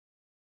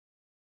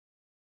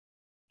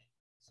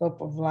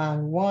 slope of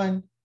line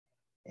 1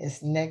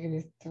 is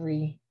negative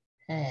 3/2.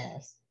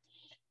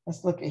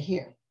 Let's look at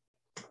here.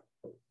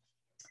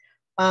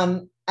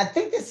 I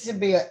think this should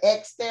be an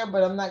X there,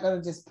 but I'm not going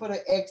to just put an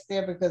X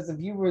there, because if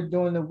you were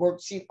doing the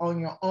worksheet on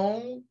your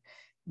own,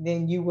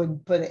 then you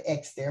wouldn't put an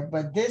X there.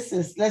 But this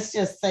is, let's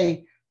just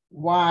say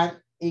y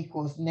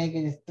equals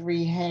negative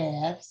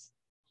 3/2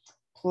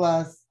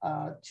 plus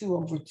 2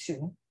 over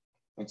 2,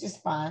 which is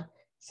fine.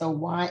 So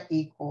y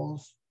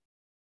equals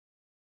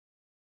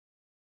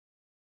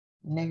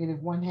negative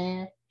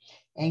 1/2.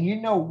 And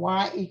you know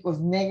y equals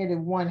negative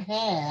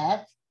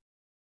 1/2.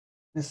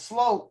 The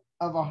slope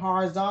of a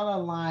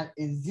horizontal line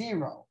is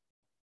 0.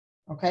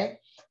 Okay,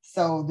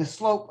 so the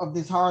slope of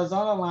this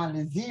horizontal line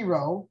is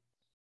 0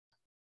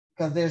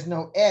 because there's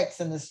no x,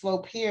 and the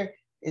slope here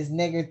is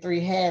negative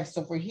 3/2.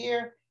 So for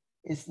here,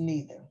 it's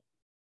neither.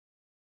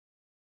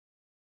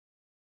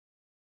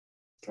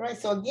 All right,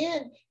 so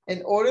again,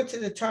 in order to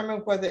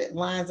determine whether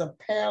lines are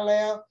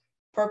parallel,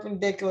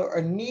 perpendicular,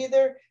 or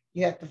neither,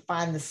 you have to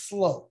find the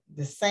slope.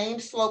 The same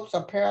slopes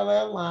are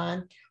parallel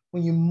line.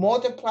 When you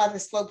multiply the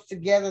slopes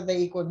together, they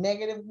equal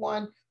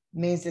 -1,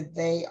 means that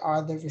they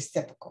are the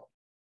reciprocal.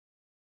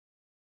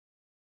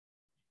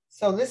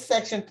 So this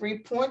section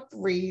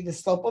 3.3, the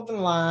slope of a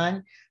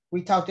line,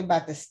 we talked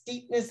about the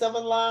steepness of a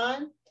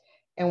line.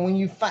 And when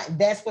you find,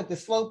 that's what the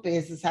slope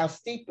is how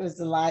steep is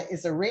the line.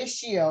 It's a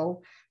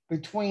ratio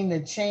between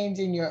the change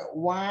in your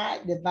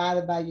y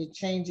divided by your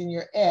change in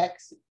your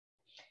x.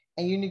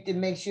 And you need to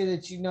make sure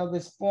that you know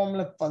this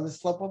formula for the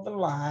slope of a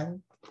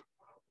line.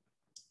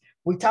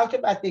 We talked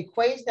about the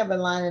equation of a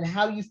line and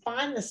how you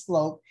find the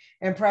slope.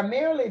 And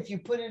primarily, if you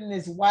put it in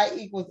this y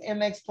equals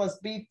mx plus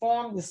b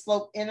form, the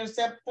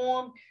slope-intercept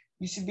form,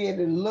 you should be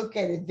able to look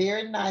at it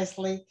very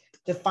nicely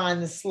to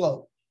find the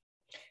slope.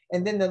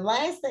 And then the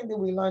last thing that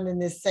we learned in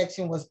this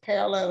section was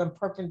parallel and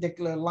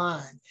perpendicular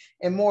lines.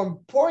 And more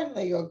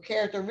importantly, or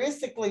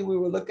characteristically, we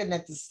were looking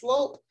at the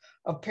slope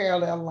of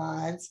parallel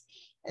lines,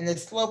 and the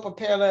slope of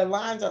parallel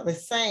lines are the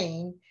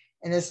same.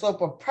 And the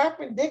slope of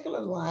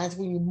perpendicular lines,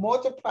 when you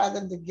multiply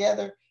them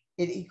together,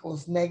 it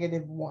equals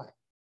 -1.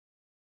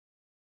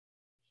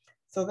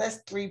 So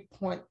that's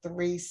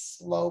 3.3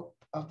 slope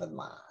of the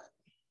line.